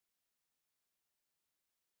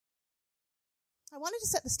I wanted to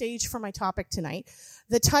set the stage for my topic tonight.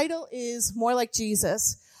 The title is More Like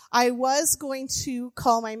Jesus. I was going to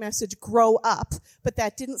call my message Grow Up, but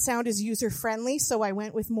that didn't sound as user-friendly, so I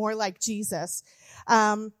went with More Like Jesus.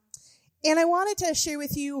 And I wanted to share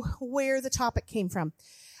with you where the topic came from.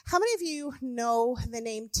 How many of you know the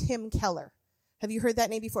name Tim Keller? Have you heard that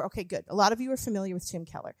name before? Okay, good. A lot of you are familiar with Tim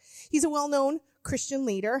Keller. He's a well-known Christian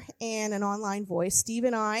leader and an online voice. Steve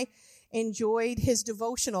and I enjoyed his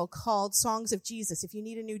devotional called Songs of Jesus. If you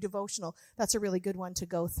need a new devotional, that's a really good one to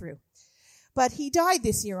go through. But he died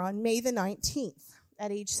this year on May the 19th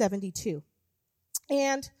at age 72.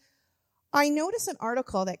 And I noticed an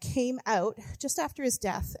article that came out just after his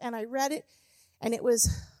death, and I read it, and it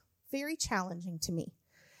was very challenging to me.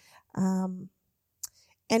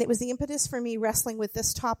 And it was the impetus for me wrestling with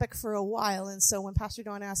this topic for a while. And so when Pastor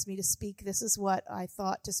Don asked me to speak, this is what I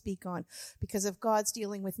thought to speak on. Because if God's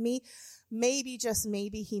dealing with me, maybe, just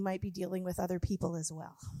maybe, he might be dealing with other people as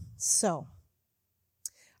well. So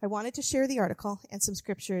I wanted to share the article and some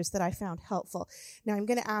scriptures that I found helpful. Now I'm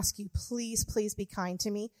going to ask you, please be kind to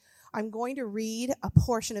me. I'm going to read a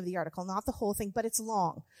portion of the article, not the whole thing, but it's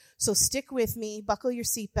long. So stick with me, buckle your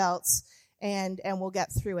seatbelts, and we'll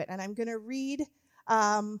get through it. And I'm going to read...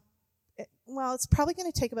 it's probably going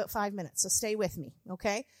to take about 5 minutes, so stay with me,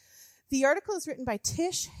 okay? The article is written by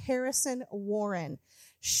Tish Harrison Warren.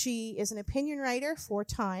 She is an opinion writer 4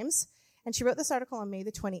 times, and she wrote this article on May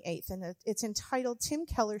the 28th, and it's entitled, Tim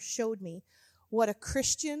Keller Showed Me What a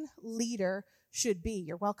Christian Leader Should Be.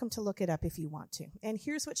 You're welcome to look it up if you want to. And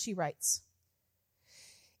here's what she writes.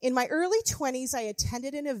 In my early 20s, I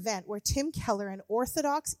attended an event where Tim Keller, an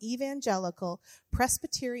Orthodox evangelical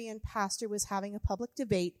Presbyterian pastor, was having a public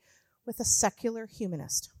debate with a secular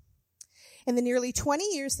humanist. In the nearly 20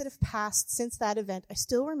 years that have passed since that event, I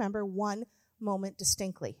still remember one moment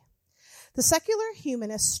distinctly. The secular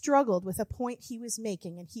humanist struggled with a point he was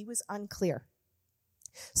making, and he was unclear.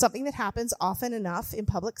 Something that happens often enough in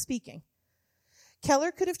public speaking. Keller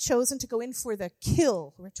could have chosen to go in for the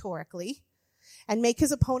kill rhetorically, and make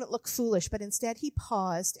his opponent look foolish, but instead he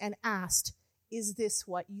paused and asked, is this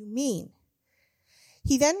what you mean?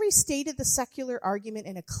 He then restated the secular argument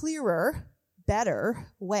in a clearer, better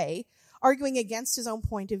way, arguing against his own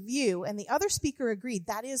point of view, and the other speaker agreed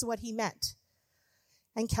that is what he meant.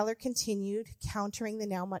 And Keller continued, countering the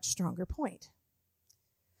now much stronger point.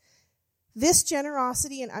 This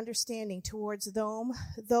generosity and understanding towards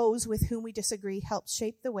those with whom we disagree helped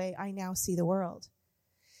shape the way I now see the world.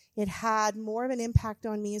 It had more of an impact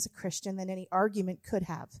on me as a Christian than any argument could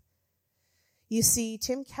have. You see,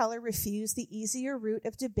 Tim Keller refused the easier route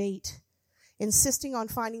of debate, insisting on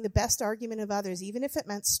finding the best argument of others, even if it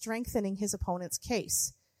meant strengthening his opponent's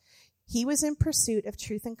case. He was in pursuit of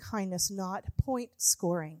truth and kindness, not point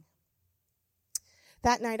scoring.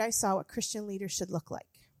 That night I saw what Christian leaders should look like.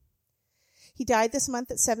 He died this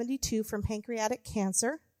month at 72 from pancreatic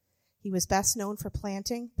cancer. He was best known for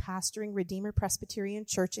pastoring Redeemer Presbyterian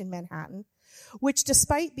Church in Manhattan, which,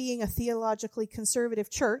 despite being a theologically conservative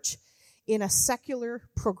church in a secular,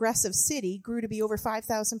 progressive city, grew to be over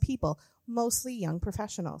 5,000 people, mostly young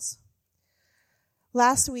professionals.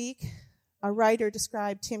 Last week, a writer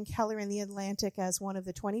described Tim Keller in The Atlantic as one of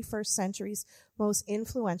the 21st century's most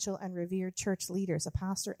influential and revered church leaders, a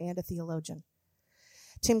pastor and a theologian.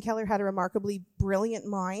 Tim Keller had a remarkably brilliant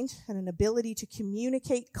mind and an ability to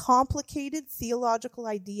communicate complicated theological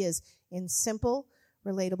ideas in simple,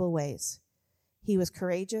 relatable ways. He was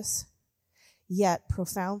courageous, yet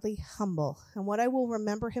profoundly humble. And what I will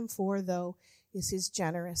remember him for, though, is his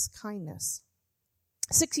generous kindness.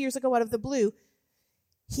 6 years ago, out of the blue,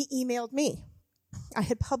 he emailed me. I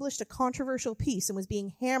had published a controversial piece and was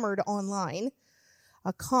being hammered online,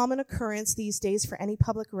 a common occurrence these days for any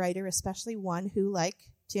public writer, especially one who, like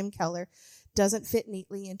Tim Keller, doesn't fit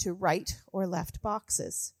neatly into right or left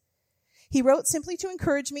boxes. He wrote simply to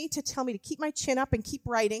encourage me, to tell me to keep my chin up and keep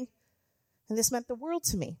writing, and this meant the world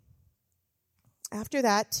to me. After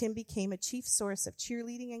that, Tim became a chief source of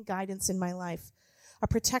cheerleading and guidance in my life, a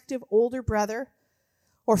protective older brother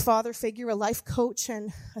or father figure, a life coach,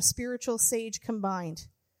 and a spiritual sage combined.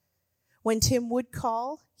 When Tim would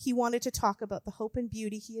call, he wanted to talk about the hope and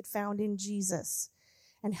beauty he had found in Jesus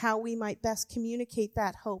and how we might best communicate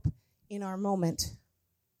that hope in our moment.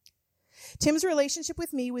 Tim's relationship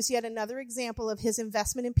with me was yet another example of his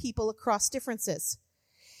investment in people across differences.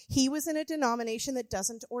 He was in a denomination that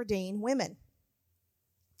doesn't ordain women.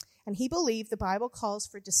 And he believed the Bible calls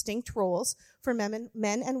for distinct roles for men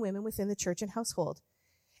and women within the church and household.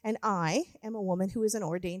 And I am a woman who is an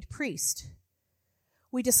ordained priest.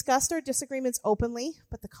 We discussed our disagreements openly,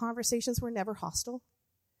 but the conversations were never hostile.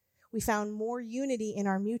 We found more unity in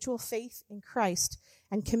our mutual faith in Christ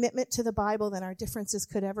and commitment to the Bible than our differences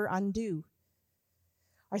could ever undo.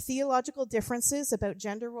 Our theological differences about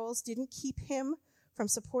gender roles didn't keep him from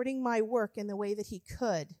supporting my work in the way that he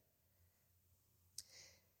could.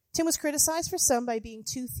 Tim was criticized for some by being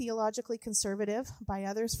too theologically conservative, by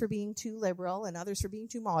others for being too liberal, and others for being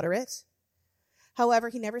too moderate. However,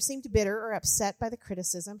 he never seemed bitter or upset by the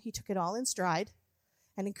criticism. He took it all in stride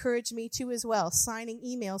and encouraged me to as well, signing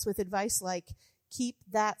emails with advice like, keep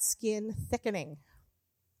that skin thickening.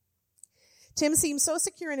 Tim seemed so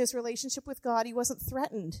secure in his relationship with God, he wasn't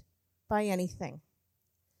threatened by anything.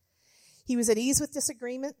 He was at ease with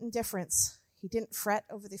disagreement and difference. He didn't fret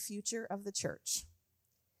over the future of the church.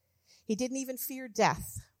 He didn't even fear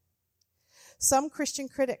death. Some Christian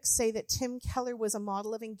critics say that Tim Keller was a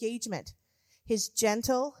model of engagement. His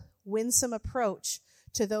gentle, winsome approach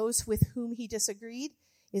to those with whom he disagreed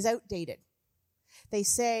is outdated. They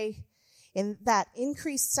say in that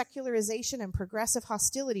increased secularization and progressive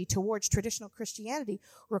hostility towards traditional Christianity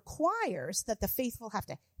requires that the faithful have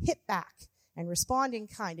to hit back and respond in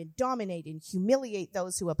kind and dominate and humiliate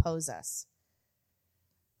those who oppose us.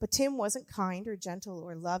 But Tim wasn't kind or gentle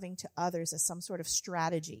or loving to others as some sort of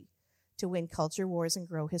strategy to win culture wars and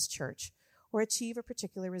grow his church or achieve a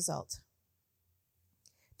particular result.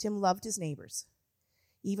 Tim loved his neighbors,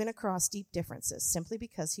 even across deep differences, simply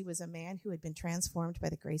because he was a man who had been transformed by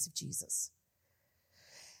the grace of Jesus.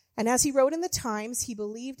 And as he wrote in the Times, he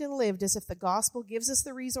believed and lived as if the gospel gives us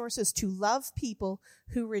the resources to love people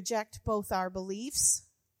who reject both our beliefs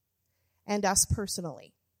and us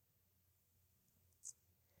personally.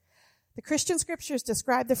 The Christian scriptures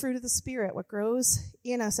describe the fruit of the Spirit, what grows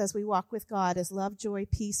in us as we walk with God, as love, joy,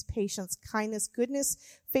 peace, patience, kindness, goodness,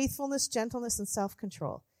 faithfulness, gentleness, and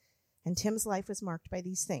self-control. And Tim's life was marked by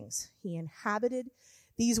these things. He inhabited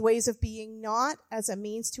these ways of being not as a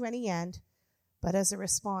means to any end, but as a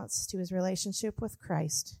response to his relationship with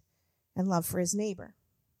Christ and love for his neighbor.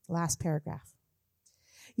 Last paragraph.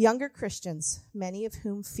 Younger Christians, many of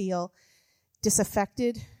whom feel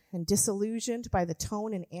disaffected and disillusioned by the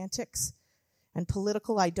tone and antics and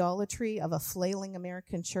political idolatry of a flailing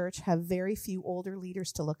American church, have very few older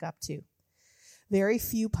leaders to look up to. Very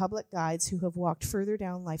few public guides who have walked further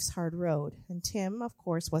down life's hard road. And Tim, of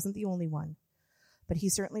course, wasn't the only one. But he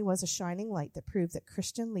certainly was a shining light that proved that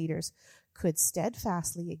Christian leaders could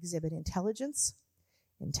steadfastly exhibit intelligence,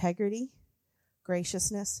 integrity,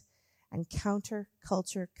 graciousness, and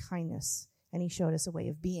counterculture kindness. And he showed us a way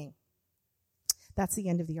of being. That's the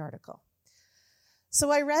end of the article.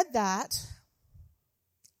 So I read that,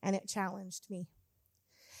 and it challenged me.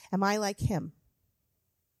 Am I like him?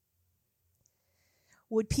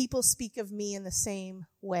 Would people speak of me in the same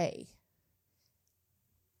way?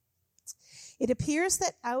 It appears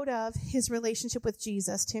that out of his relationship with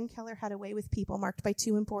Jesus, Tim Keller had a way with people marked by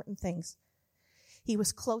two important things. He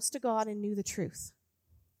was close to God and knew the truth.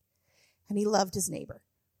 And he loved his neighbor.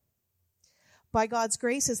 By God's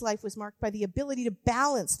grace, his life was marked by the ability to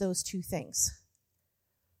balance those two things.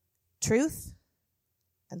 Truth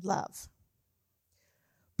and love.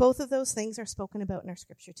 Both of those things are spoken about in our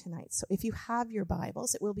scripture tonight. So if you have your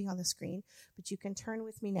Bibles, it will be on the screen, but you can turn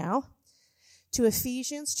with me now to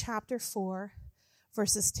Ephesians chapter 4,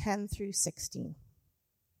 verses 10 through 16.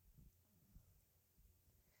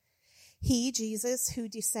 He, Jesus, who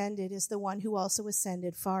descended, is the one who also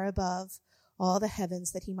ascended far above all the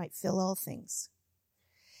heavens, that he might fill all things.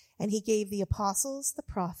 And he gave the apostles, the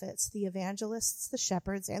prophets, the evangelists, the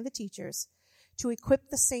shepherds, and the teachers to equip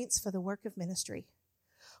the saints for the work of ministry,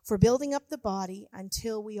 for building up the body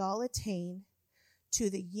until we all attain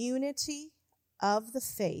to the unity of the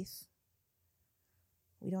faith.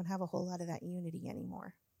 We don't have a whole lot of that unity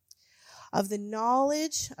anymore. Of the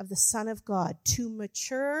knowledge of the Son of God, to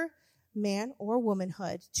mature man or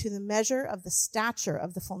womanhood, to the measure of the stature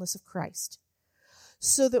of the fullness of Christ,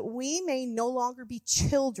 so that we may no longer be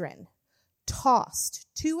children, tossed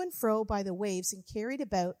to and fro by the waves and carried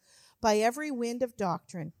about by every wind of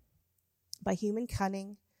doctrine, by human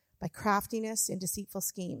cunning, by craftiness and deceitful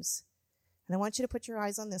schemes. And I want you to put your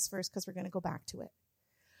eyes on this verse because we're going to go back to it.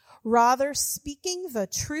 Rather, speaking the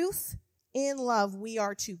truth in love, we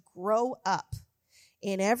are to grow up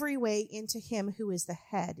in every way into him who is the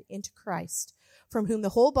head, into Christ, from whom the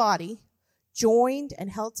whole body, joined and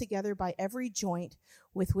held together by every joint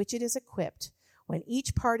with which it is equipped, when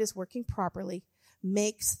each part is working properly,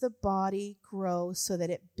 makes the body grow so that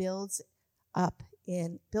it builds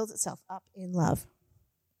itself up in love.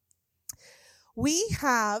 We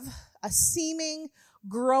have a seeming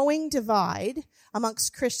growing divide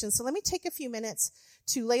amongst Christians. So let me take a few minutes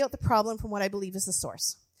to lay out the problem from what I believe is the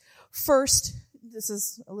source. First, this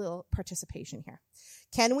is a little participation here.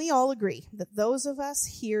 Can we all agree that those of us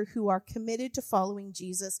here who are committed to following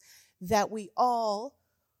Jesus, that we all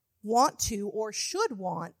want to or should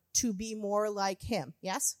want to be more like him?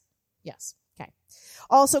 Yes? Yes. Okay.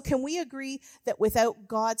 Also, can we agree that without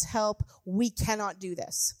God's help, we cannot do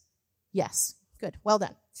this? Yes. Good. Well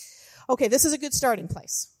done. Okay, this is a good starting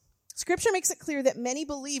place. Scripture makes it clear that many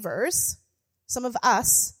believers, some of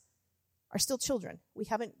us, are still children. We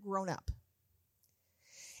haven't grown up.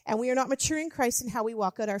 And we are not mature in Christ in how we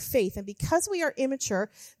walk out our faith. And because we are immature,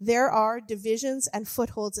 there are divisions and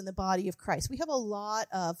footholds in the body of Christ. We have a lot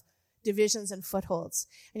of divisions and footholds.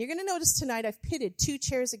 And you're going to notice tonight I've pitted two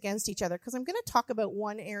chairs against each other because I'm going to talk about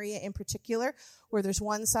one area in particular where there's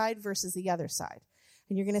one side versus the other side.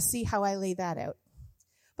 And you're going to see how I lay that out.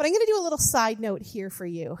 But I'm going to do a little side note here for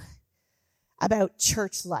you about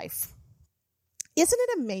church life. Isn't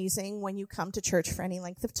it amazing when you come to church for any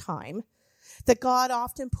length of time that God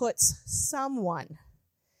often puts someone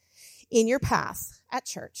in your path at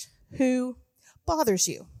church who bothers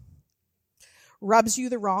you, rubs you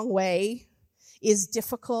the wrong way, is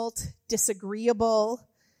difficult, disagreeable,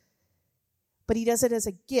 but he does it as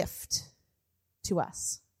a gift to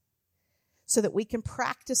us so that we can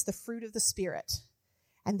practice the fruit of the Spirit.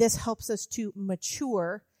 And this helps us to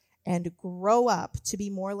mature and grow up to be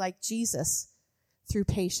more like Jesus through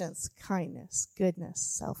patience, kindness, goodness,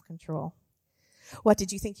 self-control. What,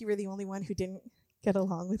 did you think you were the only one who didn't get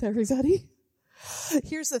along with everybody?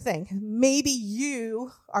 Here's the thing. Maybe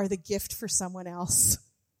you are the gift for someone else.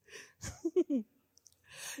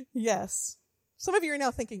 Yes. Some of you are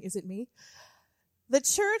now thinking, is it me? The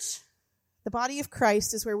church, the body of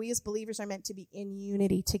Christ, is where we as believers are meant to be in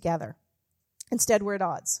unity together. Instead, we're at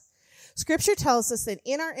odds. Scripture tells us that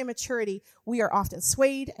in our immaturity, we are often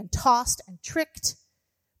swayed and tossed and tricked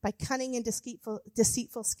by cunning and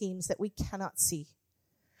deceitful schemes that we cannot see.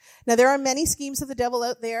 Now, there are many schemes of the devil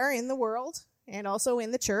out there in the world and also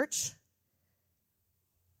in the church.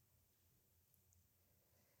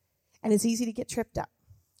 And it's easy to get tripped up,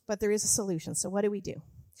 but there is a solution. So what do?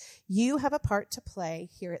 You have a part to play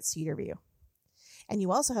here at Cedarview. And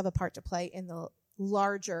you also have a part to play in the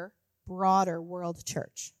larger, broader world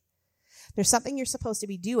church. There's something you're supposed to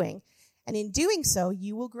be doing, and in doing so,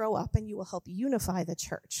 you will grow up and you will help unify the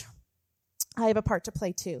church. I have a part to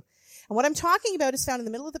play too. And what I'm talking about is found in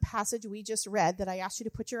the middle of the passage we just read that I asked you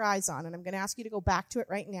to put your eyes on, and I'm going to ask you to go back to it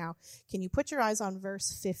right now. Can you put your eyes on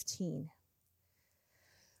verse 15?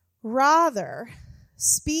 Rather,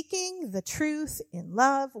 speaking the truth in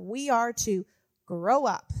love, we are to grow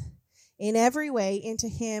up in every way into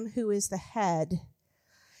him who is the head,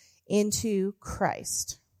 into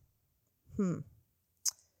Christ.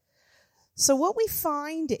 So what we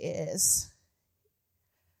find is,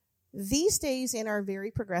 these days in our very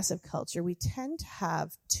progressive culture, we tend to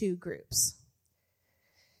have two groups.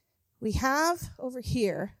 We have over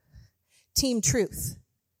here, Team Truth.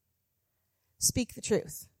 Speak the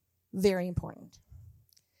truth. Very important.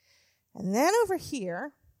 And then over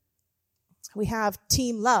here, we have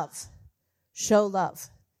Team Love. Show love.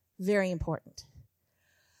 Very important.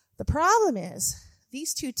 The problem is,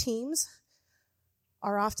 these two teams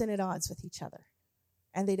are often at odds with each other,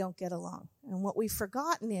 and they don't get along. And what we've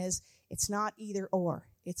forgotten is, it's not either or,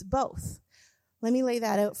 it's both. Let me lay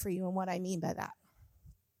that out for you and what I mean by that.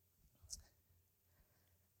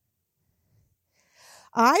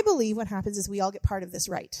 I believe what happens is we all get part of this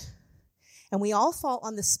right. And we all fall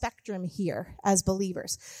on the spectrum here as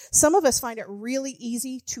believers. Some of us find it really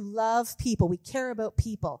easy to love people. We care about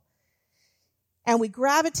people. And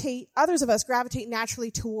others of us gravitate naturally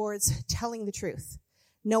towards telling the truth,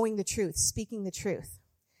 knowing the truth, speaking the truth.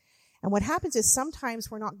 And what happens is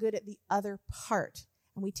sometimes we're not good at the other part,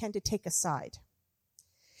 and we tend to take a side.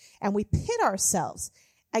 And we pit ourselves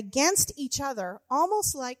against each other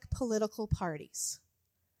almost like political parties,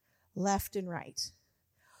 left and right.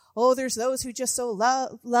 Oh, there's those who just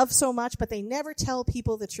love so much, but they never tell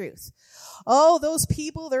people the truth. Oh, those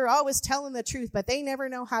people, they're always telling the truth, but they never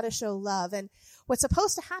know how to show love. And what's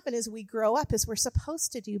supposed to happen as we grow up is we're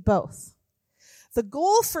supposed to do both. The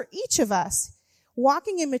goal for each of us,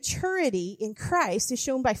 walking in maturity in Christ, is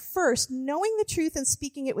shown by first knowing the truth and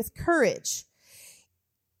speaking it with courage,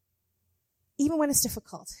 even when it's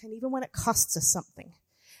difficult and even when it costs us something.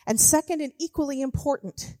 And second, and equally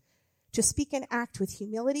important, to speak and act with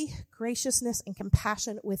humility, graciousness, and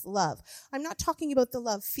compassion with love. I'm not talking about the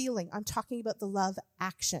love feeling. I'm talking about the love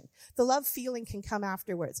action. The love feeling can come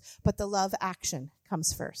afterwards, but the love action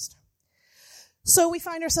comes first. So we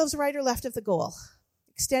find ourselves right or left of the goal.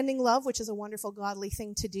 Extending love, which is a wonderful godly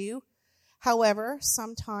thing to do, However,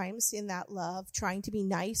 sometimes in that love, trying to be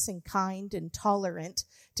nice and kind and tolerant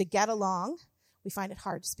to get along, we find it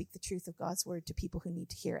hard to speak the truth of God's word to people who need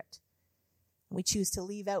to hear it. And we choose to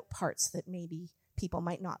leave out parts that maybe people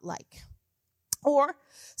might not like. Or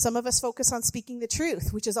some of us focus on speaking the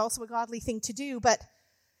truth, which is also a godly thing to do. But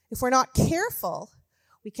if we're not careful,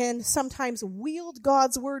 we can sometimes wield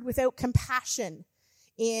God's word without compassion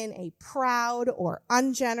in a proud or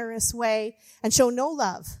ungenerous way and show no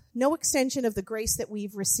love, no extension of the grace that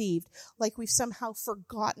we've received, like we've somehow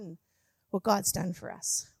forgotten what God's done for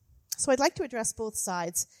us. So I'd like to address both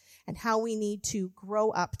sides and how we need to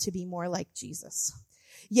grow up to be more like Jesus.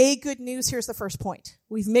 Yay, good news. Here's the first point.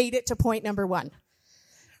 We've made it to point number 1.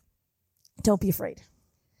 Don't be afraid.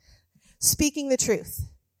 Speaking the truth.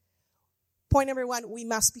 Point number 1, we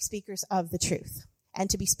must be speakers of the truth. And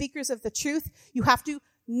to be speakers of the truth, you have to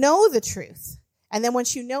know the truth. And then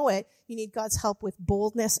once you know it, you need God's help with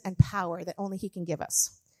boldness and power that only He can give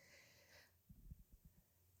us.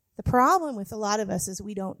 The problem with a lot of us is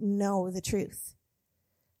we don't know the truth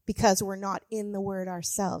because we're not in the word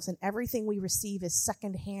ourselves, and everything we receive is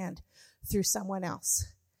secondhand through someone else.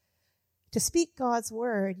 To speak God's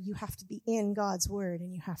word, you have to be in God's word,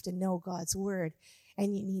 and you have to know God's word,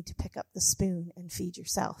 and you need to pick up the spoon and feed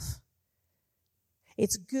yourself.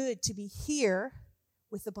 It's good to be here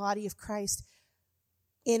with the body of Christ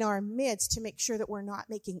in our midst to make sure that we're not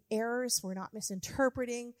making errors, we're not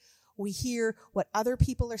misinterpreting. We hear what other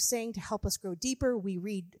people are saying to help us grow deeper. We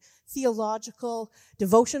read theological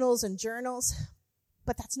devotionals and journals,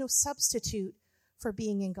 but that's no substitute for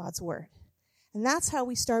being in God's word. And that's how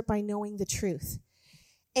we start, by knowing the truth.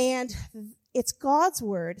 And it's God's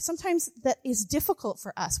word. Sometimes that is difficult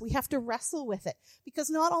for us. We have to wrestle with it because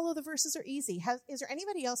not all of the verses are easy. Is there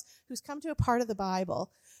anybody else who's come to a part of the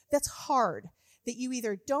Bible that's hard, that you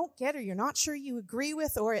either don't get or you're not sure you agree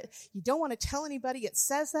with, or you don't want to tell anybody it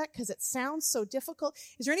says that because it sounds so difficult?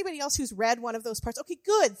 Is there anybody else who's read one of those parts? Okay,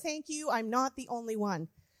 good. Thank you. I'm not the only one.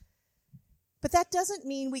 But that doesn't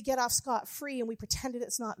mean we get off scot-free and we pretend that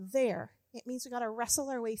it's not there. It means we got to wrestle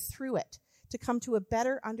our way through it to come to a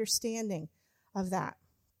better understanding of that.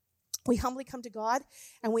 We humbly come to God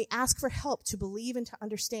and we ask for help to believe and to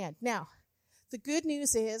understand. Now, the good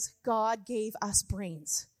news is God gave us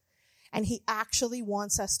brains, and He actually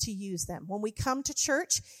wants us to use them. When we come to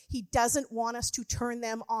church, He doesn't want us to turn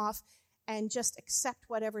them off and just accept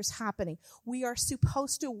whatever's happening. We are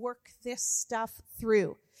supposed to work this stuff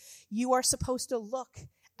through. You are supposed to look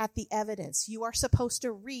at the evidence. You are supposed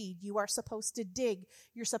to read. You are supposed to dig.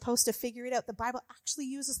 You're supposed to figure it out. The Bible actually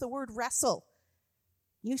uses the word wrestle.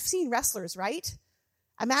 You've seen wrestlers, right?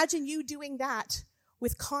 Imagine you doing that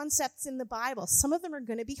with concepts in the Bible. Some of them are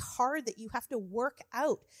going to be hard that you have to work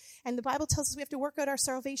out. And the Bible tells us we have to work out our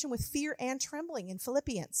salvation with fear and trembling in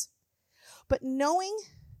Philippians. But knowing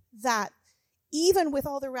that even with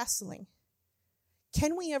all the wrestling,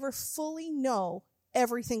 can we ever fully know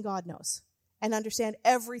everything God knows and understand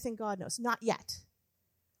everything God knows? Not yet.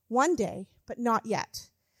 One day, but not yet.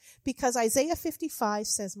 Because Isaiah 55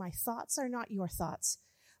 says, my thoughts are not your thoughts.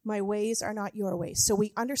 My ways are not your ways. So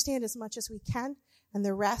we understand as much as we can, and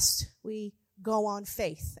the rest we go on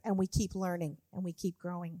faith, and we keep learning, and we keep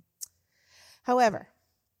growing. However,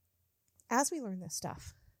 as we learn this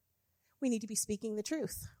stuff, we need to be speaking the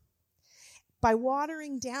truth. By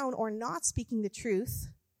watering down or not speaking the truth,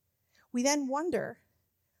 we then wonder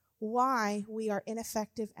why we are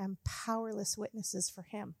ineffective and powerless witnesses for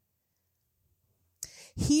Him.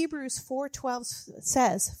 Hebrews 4:12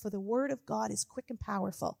 says, for the word of God is quick and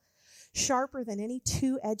powerful, sharper than any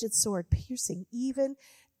two-edged sword, piercing even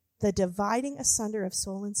the dividing asunder of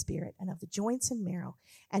soul and spirit and of the joints and marrow,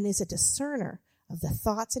 and is a discerner of the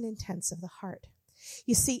thoughts and intents of the heart.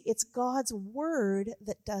 You see, it's God's word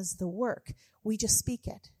that does the work. We just speak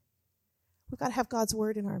it. We've got to have God's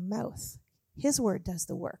word in our mouth. His word does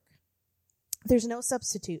the work. There's no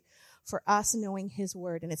substitute for us knowing His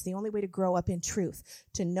word, and it's the only way to grow up in truth.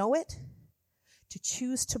 To know it, to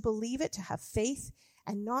choose to believe it, to have faith,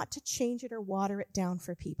 and not to change it or water it down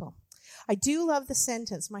for people. I do love the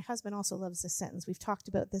sentence. My husband also loves this sentence. We've talked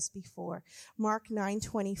about this before. Mark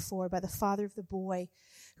 9:24, by the father of the boy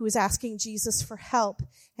who was asking Jesus for help,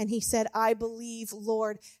 and he said, I believe,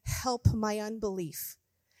 Lord, help my unbelief.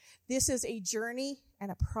 This is a journey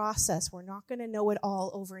and a process. We're not going to know it all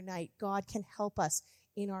overnight. God can help us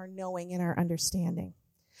in our knowing and our understanding.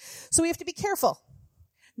 So we have to be careful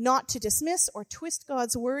not to dismiss or twist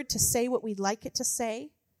God's word to say what we'd like it to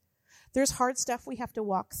say. There's hard stuff we have to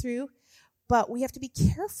walk through, but we have to be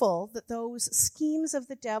careful that those schemes of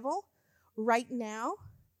the devil right now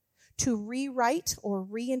to rewrite or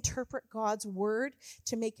reinterpret God's word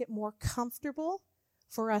to make it more comfortable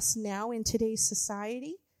for us now in today's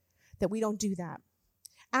society, that we don't do that.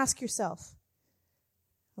 Ask yourself,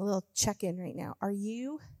 a little check-in right now. Are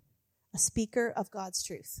you a speaker of God's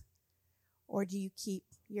truth? Or do you keep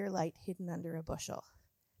your light hidden under a bushel?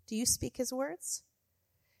 Do you speak his words?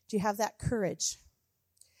 Do you have that courage?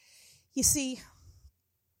 You see,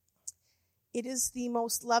 it is the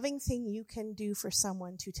most loving thing you can do for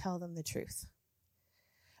someone to tell them the truth.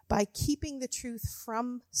 By keeping the truth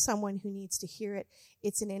from someone who needs to hear it,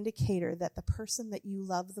 it's an indicator that the person that you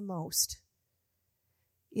love the most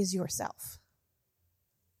is yourself.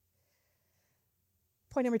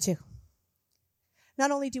 Point number 2.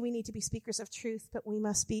 Not only do we need to be speakers of truth, but we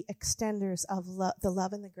must be extenders of the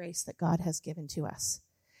love and the grace that God has given to us.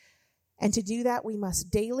 And to do that, we must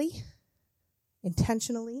daily,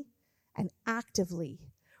 intentionally, and actively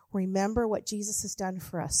remember what Jesus has done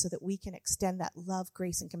for us so that we can extend that love,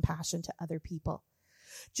 grace, and compassion to other people.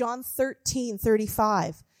 John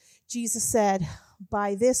 13:35, Jesus said,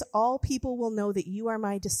 "By this all people will know that you are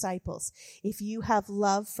my disciples, if you have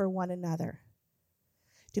love for one another."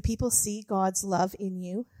 Do people see God's love in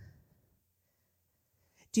you?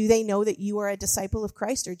 Do they know that you are a disciple of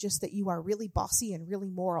Christ, or just that you are really bossy and really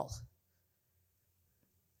moral?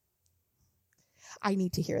 I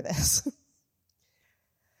need to hear this.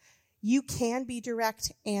 You can be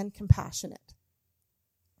direct and compassionate.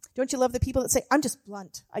 Don't you love the people that say, "I'm just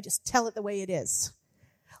blunt. I just tell it the way it is."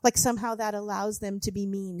 Like somehow that allows them to be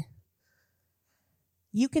mean.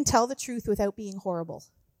 You can tell the truth without being horrible.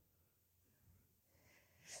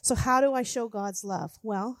 So how do I show God's love?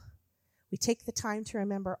 Well, we take the time to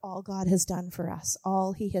remember all God has done for us,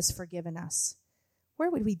 all he has forgiven us. Where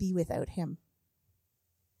would we be without him?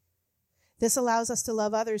 This allows us to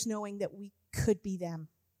love others knowing that we could be them.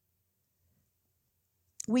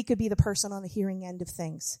 We could be the person on the hearing end of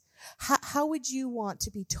things. How would you want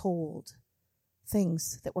to be told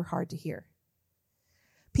things that were hard to hear?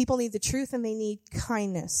 People need the truth and they need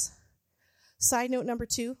kindness. Side note number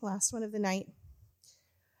 2, last one of the night.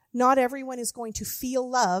 Not everyone is going to feel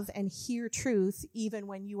love and hear truth even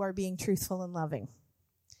when you are being truthful and loving.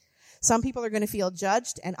 Some people are going to feel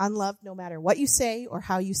judged and unloved no matter what you say or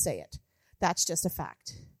how you say it. That's just a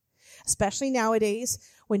fact. Especially nowadays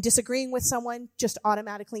when disagreeing with someone just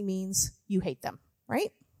automatically means you hate them,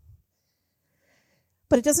 right?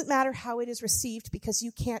 But it doesn't matter how it is received because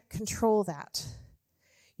you can't control that.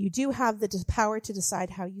 You do have the power to decide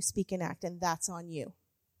how you speak and act, and that's on you.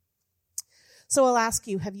 So I'll ask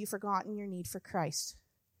you, have you forgotten your need for Christ?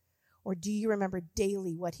 Or do you remember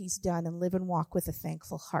daily what he's done and live and walk with a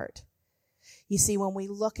thankful heart? You see, when we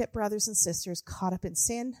look at brothers and sisters caught up in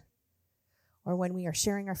sin, or when we are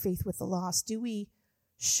sharing our faith with the lost, do we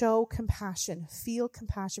show compassion, feel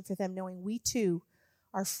compassion for them, knowing we too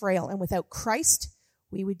are frail, and without Christ,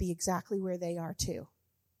 we would be exactly where they are too.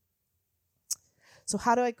 So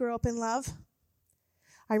how do I grow up in love?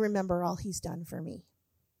 I remember all he's done for me.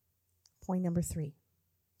 Point number 3.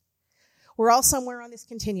 We're all somewhere on this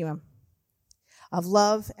continuum of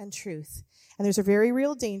love and truth. And there's a very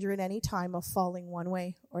real danger at any time of falling one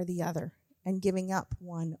way or the other and giving up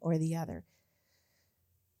one or the other.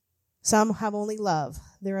 Some have only love.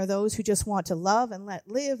 There are those who just want to love and let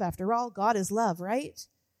live. After all, God is love, right?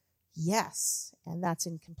 Yes, and that's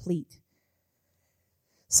incomplete.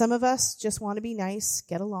 Some of us just want to be nice,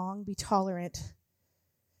 get along, be tolerant.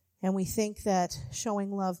 And we think that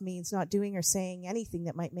showing love means not doing or saying anything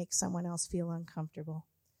that might make someone else feel uncomfortable.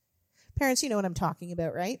 Parents, you know what I'm talking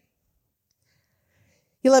about, right?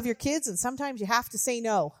 You love your kids, and sometimes you have to say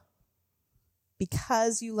no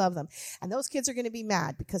because you love them. And those kids are going to be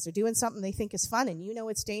mad because they're doing something they think is fun, and you know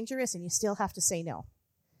it's dangerous, and you still have to say no.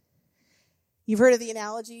 You've heard of the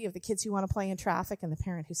analogy of the kids who want to play in traffic and the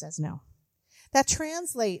parent who says no. That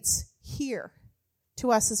translates here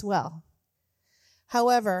to us as well.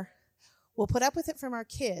 However, we'll put up with it from our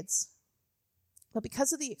kids, but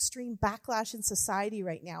because of the extreme backlash in society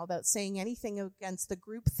right now about saying anything against the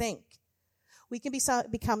group think, we can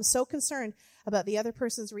become so concerned about the other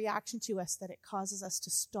person's reaction to us that it causes us to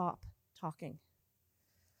stop talking.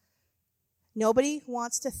 Nobody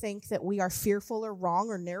wants to think that we are fearful or wrong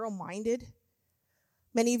or narrow-minded.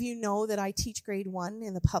 Many of you know that I teach grade 1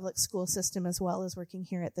 in the public school system as well as working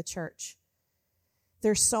here at the church.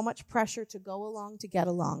 There's so much pressure to go along to get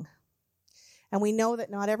along. And we know that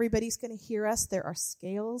not everybody's going to hear us. There are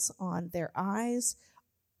scales on their eyes.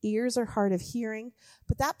 Ears are hard of hearing.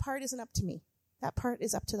 But that part isn't up to me. That part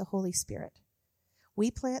is up to the Holy Spirit. We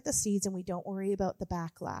plant the seeds and we don't worry about the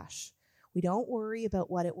backlash. We don't worry about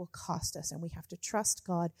what it will cost us. And we have to trust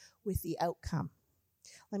God with the outcome.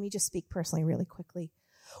 Let me just speak personally really quickly.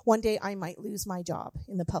 One day I might lose my job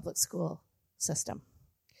in the public school system.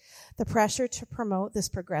 The pressure to promote this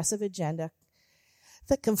progressive agenda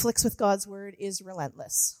that conflicts with God's word is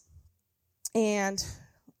relentless. And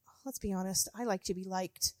let's be honest, I like to be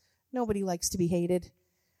liked. Nobody likes to be hated.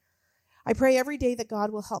 I pray every day that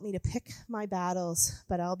God will help me to pick my battles,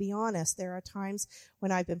 but I'll be honest, there are times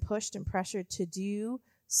when I've been pushed and pressured to do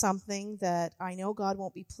something that I know God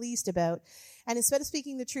won't be pleased about. And instead of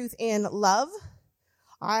speaking the truth in love,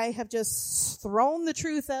 I have just thrown the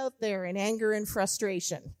truth out there in anger and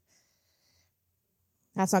frustration.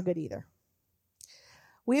 That's not good either.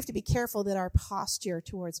 We have to be careful that our posture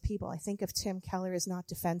towards people, I think of Tim Keller, is not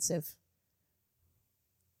defensive.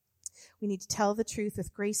 We need to tell the truth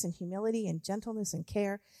with grace and humility and gentleness and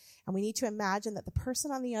care. And we need to imagine that the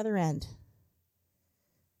person on the other end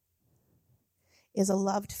is a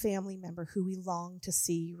loved family member who we long to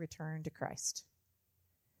see return to Christ.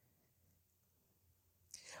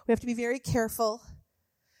 We have to be very careful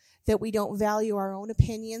that we don't value our own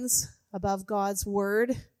opinions above God's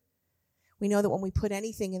word. We know that when we put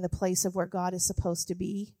anything in the place of where God is supposed to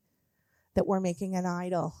be, that we're making an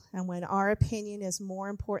idol. And when our opinion is more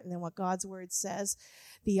important than what God's word says,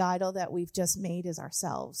 the idol that we've just made is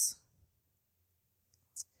ourselves.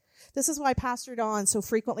 This is why Pastor Don so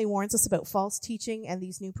frequently warns us about false teaching and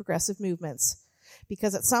these new progressive movements.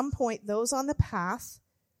 Because at some point, those on the path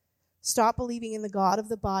stop believing in the God of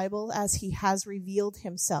the Bible as he has revealed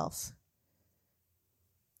himself.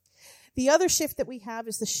 The other shift that we have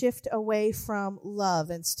is the shift away from love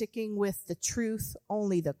and sticking with the truth,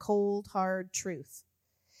 only the cold, hard truth.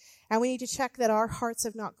 And we need to check that our hearts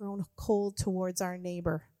have not grown cold towards our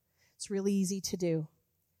neighbor. It's really easy to do.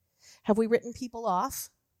 Have we written people off?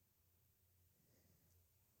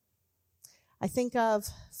 I think of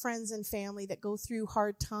friends and family that go through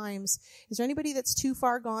hard times. Is there anybody that's too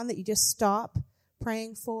far gone that you just stop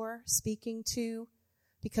praying for, speaking to,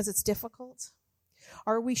 because it's difficult?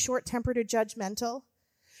 Are we short-tempered or judgmental?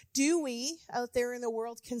 Do we, out there in the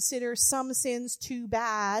world, consider some sins too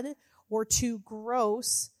bad or too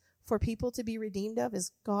gross for people to be redeemed of?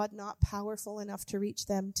 Is God not powerful enough to reach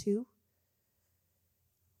them too?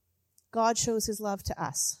 God shows his love to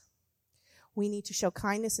us. We need to show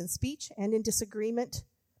kindness in speech and in disagreement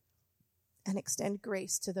and extend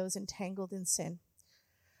grace to those entangled in sin.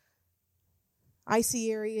 I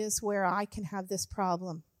see areas where I can have this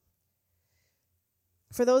problem.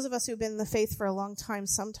 For those of us who've been in the faith for a long time,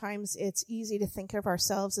 sometimes it's easy to think of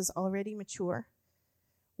ourselves as already mature,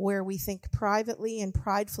 where we think privately and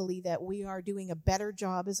pridefully that we are doing a better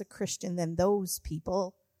job as a Christian than those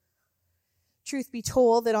people. Truth be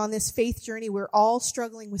told, that on this faith journey, we're all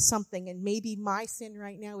struggling with something, and maybe my sin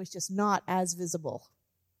right now is just not as visible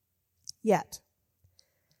yet.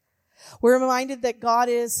 We're reminded that God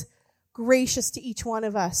is gracious to each one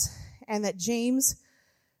of us, and that James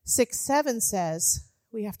 6:7 says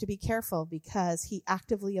we have to be careful because he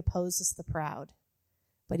actively opposes the proud,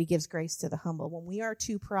 but he gives grace to the humble. When we are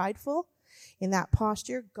too prideful in that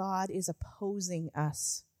posture, God is opposing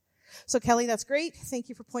us. So Kelly, that's great. Thank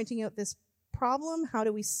you for pointing out this problem. How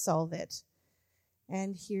do we solve it?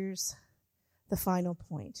 And here's the final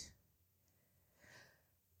point.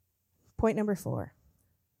 Point number 4.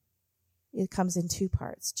 It comes in 2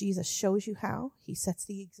 parts. Jesus shows you how. He sets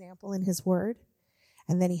the example in his word,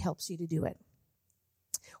 and then he helps you to do it.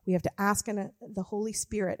 We have to ask the Holy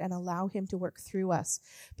Spirit and allow him to work through us,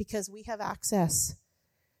 because we have access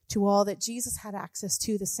to all that Jesus had access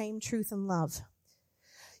to, the same truth and love.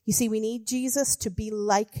 You see, we need Jesus to be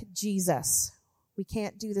like Jesus. We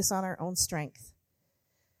can't do this on our own strength.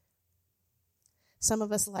 Some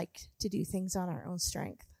of us like to do things on our own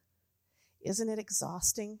strength. Isn't it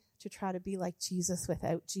exhausting to try to be like Jesus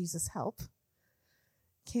without Jesus' help?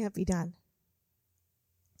 Can't be done.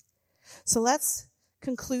 So let's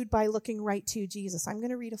conclude by looking right to Jesus. I'm going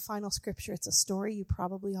to read a final scripture. It's a story you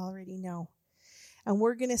probably already know. And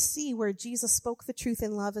we're going to see where Jesus spoke the truth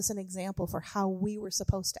in love as an example for how we were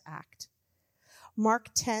supposed to act.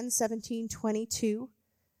 Mark 10:17-22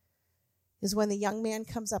 is when the young man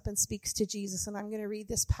comes up and speaks to Jesus. And I'm going to read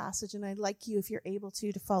this passage, and I'd like you, if you're able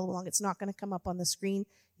to follow along. It's not going to come up on the screen.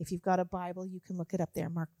 If you've got a Bible, you can look it up there.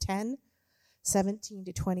 Mark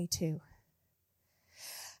 10:17-22.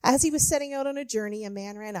 As he was setting out on a journey, a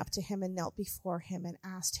man ran up to him and knelt before him and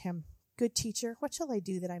asked him, "Good teacher, what shall I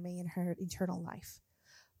do that I may inherit eternal life?"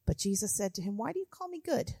 But Jesus said to him, "Why do you call me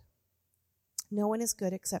good? No one is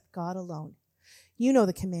good except God alone. You know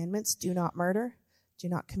the commandments: do not murder, do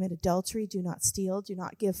not commit adultery, do not steal, do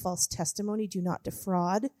not give false testimony, do not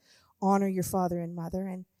defraud, honor your father and mother."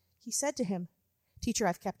 And he said to him, Teacher,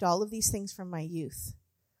 I've kept all of these things from my youth.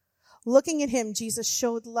 Looking at him, Jesus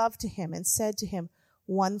showed love to him and said to him,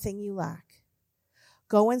 one thing you lack.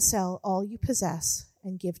 Go and sell all you possess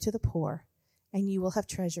and give to the poor, and you will have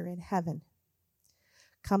treasure in heaven.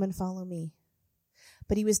 Come and follow me.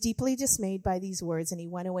 But he was deeply dismayed by these words, and he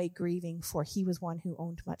went away grieving, for he was one who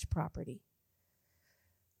owned much property.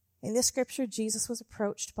 In this scripture, Jesus was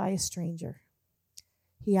approached by a stranger.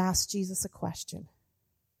 He asked Jesus a question.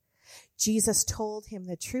 Jesus told him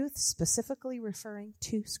the truth, specifically referring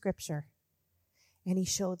to Scripture. And he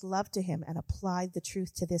showed love to him and applied the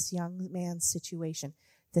truth to this young man's situation.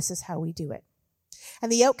 This is how we do it.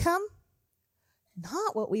 And the outcome?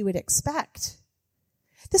 Not what we would expect.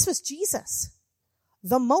 This was Jesus,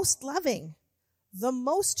 the most loving, the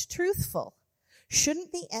most truthful.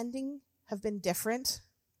 Shouldn't the ending have been different?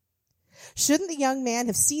 Shouldn't the young man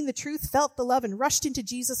have seen the truth, felt the love, and rushed into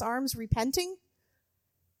Jesus' arms repenting?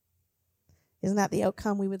 Isn't that the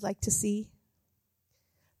outcome we would like to see?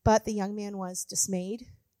 But the young man was dismayed,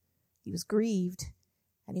 he was grieved,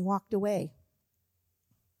 and he walked away.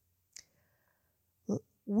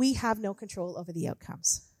 We have no control over the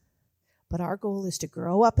outcomes, but our goal is to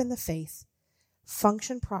grow up in the faith,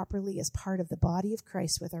 function properly as part of the body of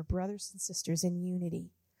Christ with our brothers and sisters in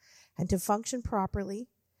unity. And to function properly,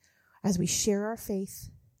 as we share our faith,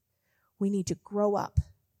 we need to grow up,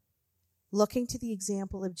 looking to the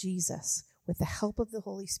example of Jesus with the help of the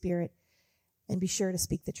Holy Spirit, and be sure to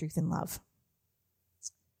speak the truth in love.